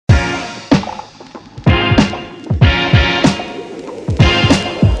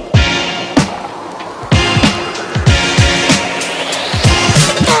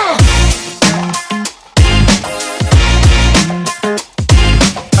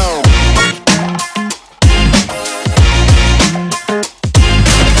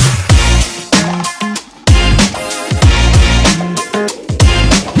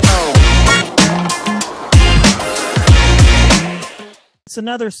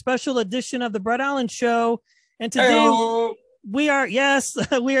another special edition of the Brett Allan Show. And today Hey-o. we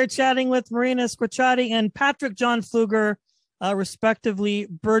are chatting with Marina Squerciati and Patrick John Flueger, respectively,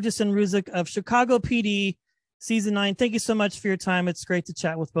 Burgess and Ruzek of Chicago PD, Season 9. Thank you so much for your time. It's great to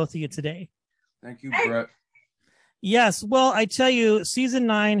chat with both of you today. Thank you, Brett. Yes, well, I tell you, Season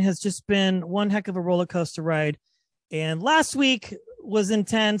 9 has just been one heck of a roller coaster ride. And last week was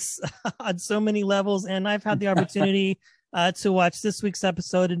intense on so many levels, and I've had the opportunity to watch this week's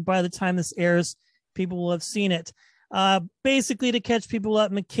episode, and by the time this airs, people will have seen it. Basically, to catch people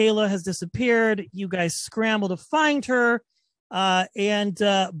up, Michaela has disappeared. You guys scramble to find her, and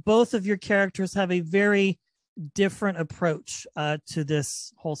both of your characters have a very different approach to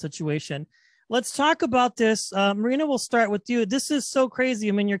this whole situation. Let's talk about this. Marina, we'll start with you. This is so crazy.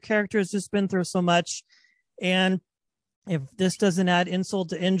 I mean, your character has just been through so much, and if this doesn't add insult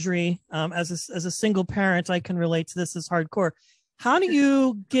to injury, as a single parent, I can relate to this as hardcore. How do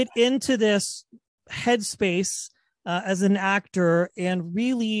you get into this headspace as an actor and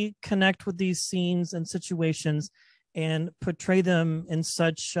really connect with these scenes and situations and portray them in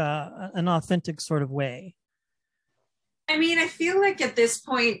such an authentic sort of way? I mean, I feel like at this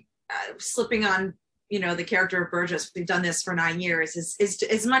point, slipping on, the character of Burgess, we've done this for 9 years,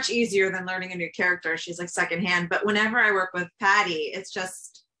 is much easier than learning a new character. She's like secondhand. But whenever I work with Patty, it's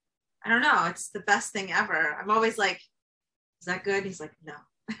just, I don't know, it's the best thing ever. I'm always like, is that good? He's like, no.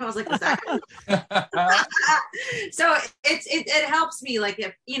 I was like, was that good? So it helps me. Like,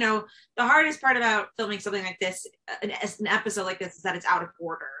 if, the hardest part about filming something like this, an episode like this, is that it's out of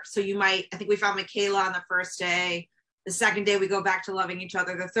order. So I think we found Michaela on the first day. The second day we go back to loving each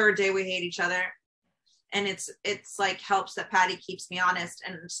other. The third day we hate each other. And it's like helps that Patty keeps me honest,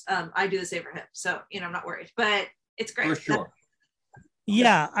 and I do the same for him. So, I'm not worried, but it's great. For sure.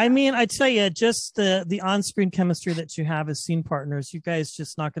 Yeah. I mean, I tell you, just the on-screen chemistry that you have as scene partners, you guys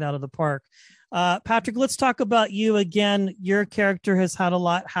just knock it out of the park. Patrick, let's talk about you again. Your character has had a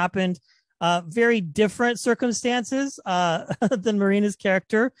lot happened, very different circumstances than Marina's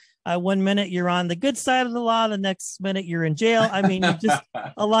character. 1 minute you're on the good side of the law, the next minute you're in jail. I mean, just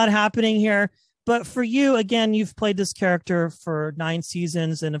a lot happening here. But for you, again, you've played this character for 9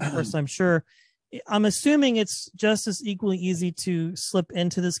 seasons. And of course, I'm assuming it's just as equally easy to slip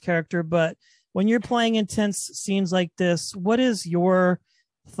into this character. But when you're playing intense scenes like this, what is your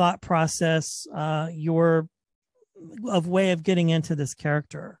thought process, your way of getting into this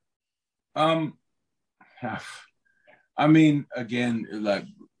character? I mean, again,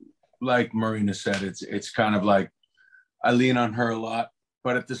 like Marina said, it's kind of like I lean on her a lot,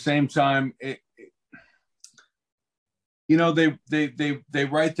 but at the same time, they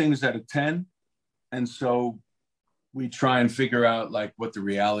write things at a 10, and so we try and figure out like what the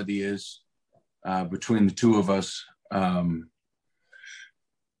reality is between the two of us. Try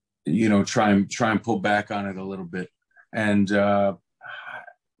and pull back on it a little bit, and I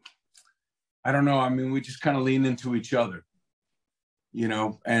don't know. I mean, we just kind of lean into each other,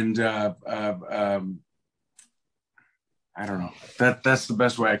 and I don't know. That's the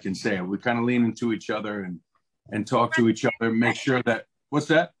best way I can say it. We kind of lean into each other and talk to each other, make sure that, what's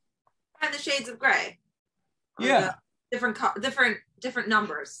that? Find the shades of gray. Yeah. Different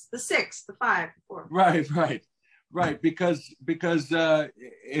numbers. The 6, the 5, the 4. Right. Because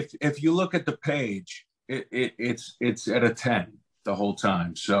if you look at the page, it's at a 10 the whole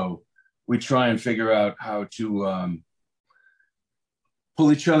time. So we try and figure out how to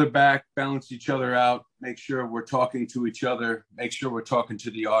pull each other back, balance each other out, make sure we're talking to each other, make sure we're talking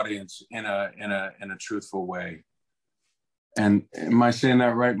to the audience in a truthful way. And am I saying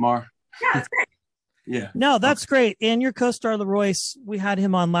that right, Mar? Yeah, that's great. Yeah. No, that's great. And your co-star Leroyce, we had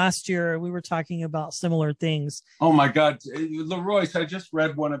him on last year. We were talking about similar things. Oh my God, Leroyce! I just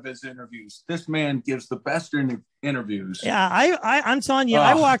read one of his interviews. This man gives the best interviews. Yeah, I'm telling you,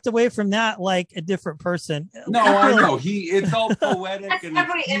 I walked away from that like a different person. No, I know it's all poetic and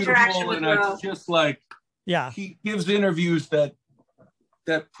it's beautiful, and it's just like, yeah, he gives interviews that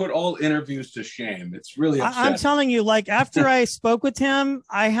put all interviews to shame. It's really upsetting. I'm telling you, like, after I spoke with him,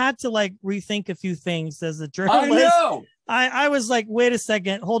 I had to like rethink a few things as a journalist. I know. I was like, wait a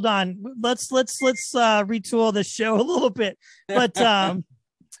second, hold on. Let's retool the show a little bit. But I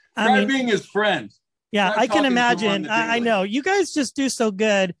mean, being his friend. Yeah, I can imagine. I know you guys just do so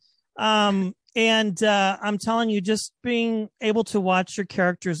good. And I'm telling you, just being able to watch your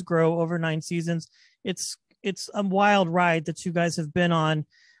characters grow over 9 seasons, it's a wild ride that you guys have been on.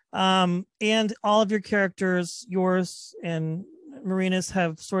 And all of your characters, yours and Marina's,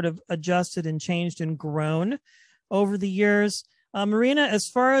 have sort of adjusted and changed and grown over the years. Marina, as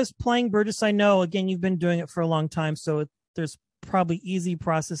far as playing Burgess, I know, again, you've been doing it for a long time, so there's probably easy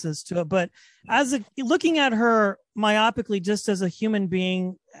processes to it. But looking at her myopically, just as a human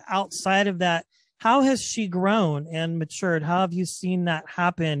being outside of that, how has she grown and matured? How have you seen that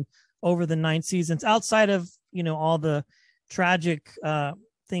happen over the 9 seasons outside of, all the tragic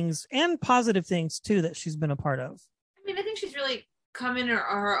things and positive things too that she's been a part of? I mean, I think she's really come in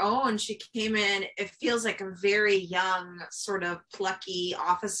her own. She came in, it feels like a very young, sort of plucky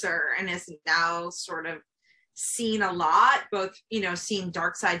officer, and is now sort of seen a lot, both, seeing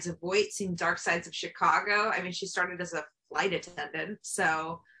dark sides of Voight, seeing dark sides of Chicago. I mean, she started as a flight attendant.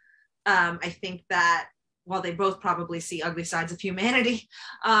 So I think that while they both probably see ugly sides of humanity,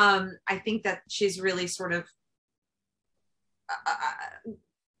 I think that she's really sort of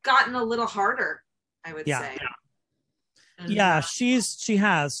gotten a little harder, I would say. Yeah, she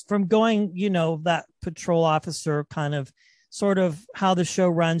has, from going, that patrol officer kind of sort of how the show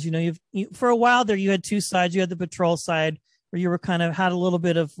runs. For a while there, you had 2 sides. You had the patrol side where you were kind of had a little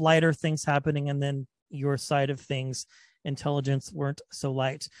bit of lighter things happening, and then your side of things, intelligence, weren't so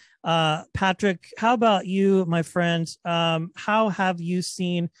light. Patrick, how about you, my friend? How have you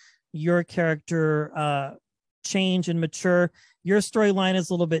seen your character change and mature? Your storyline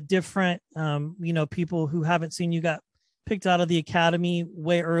is a little bit different. People who haven't seen you got picked out of the academy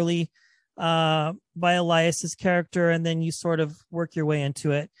way early by Elias's character, and then you sort of work your way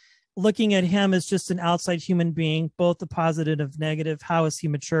into it. Looking at him as just an outside human being, both the positive and negative, how has he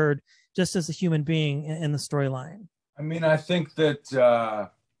matured just as a human being in the storyline? I mean, I think that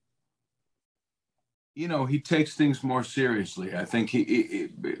he takes things more seriously. I think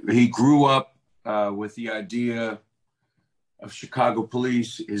he grew up with the idea of Chicago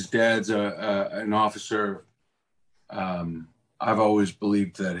police. His dad's an officer. I've always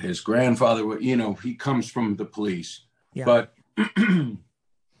believed that his grandfather, he comes from the police. Yeah. But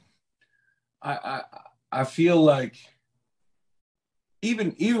I feel like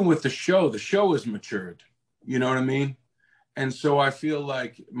even with the show has matured. You know what I mean? And so I feel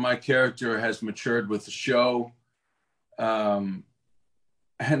like my character has matured with the show, and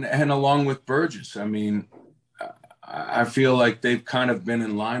along with Burgess. I mean, I feel like they've kind of been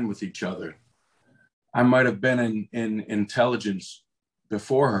in line with each other. I might have been in intelligence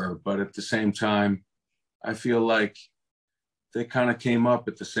before her, but at the same time, I feel like they kind of came up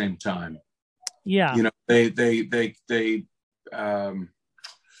at the same time. Yeah. They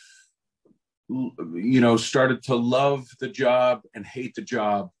started to love the job and hate the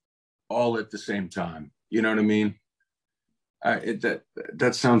job all at the same time. You know what I mean?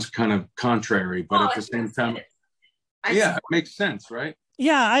 That sounds kind of contrary, but at the same time, it makes sense, right?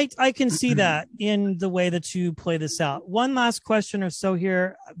 Yeah, I can see that in the way that you play this out. One last question or so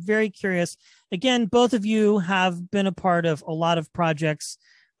here. Very curious. Again, both of you have been a part of a lot of projects.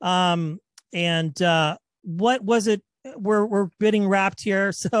 And what was it? We're getting wrapped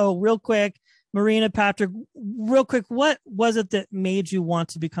here. So real quick, Marina, Patrick, real quick, what was it that made you want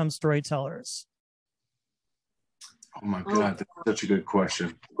to become storytellers? Oh my God, that's such a good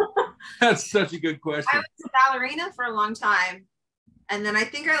question. That's such a good question. I was a ballerina for a long time. And then I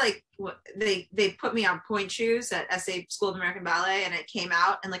think they put me on point shoes at SA School of American Ballet, and it came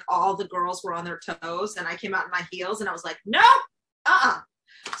out, and like all the girls were on their toes, and I came out in my heels, and I was like, no,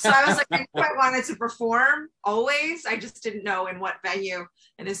 So I was like, I quite wanted to perform always. I just didn't know in what venue.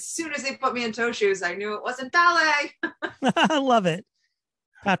 And as soon as they put me in toe shoes, I knew it wasn't ballet. I love it.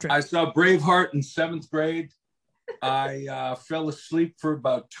 Patrick. I saw Braveheart in 7th grade. I fell asleep for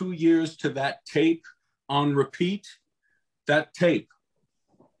about 2 years to that tape on repeat. That tape,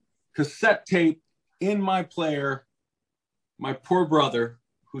 cassette tape in my player, my poor brother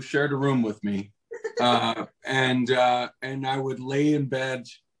who shared a room with me. And I would lay in bed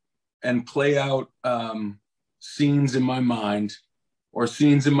and play out scenes in my mind or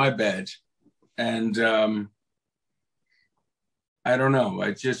scenes in my bed. And I don't know,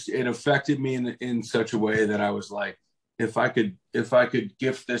 it affected me in such a way that I was like, if I could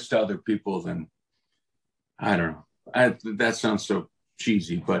gift this to other people, then I don't know. That sounds so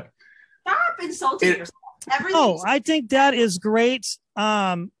cheesy, but stop insulting yourself. I think that is great.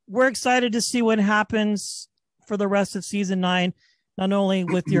 We're excited to see what happens for the rest of season 9, not only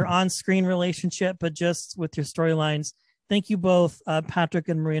with your on-screen relationship, but just with your storylines. Thank you both, Patrick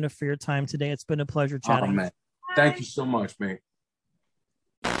and Marina, for your time today. It's been a pleasure chatting. Oh, man. Thank you so much, mate.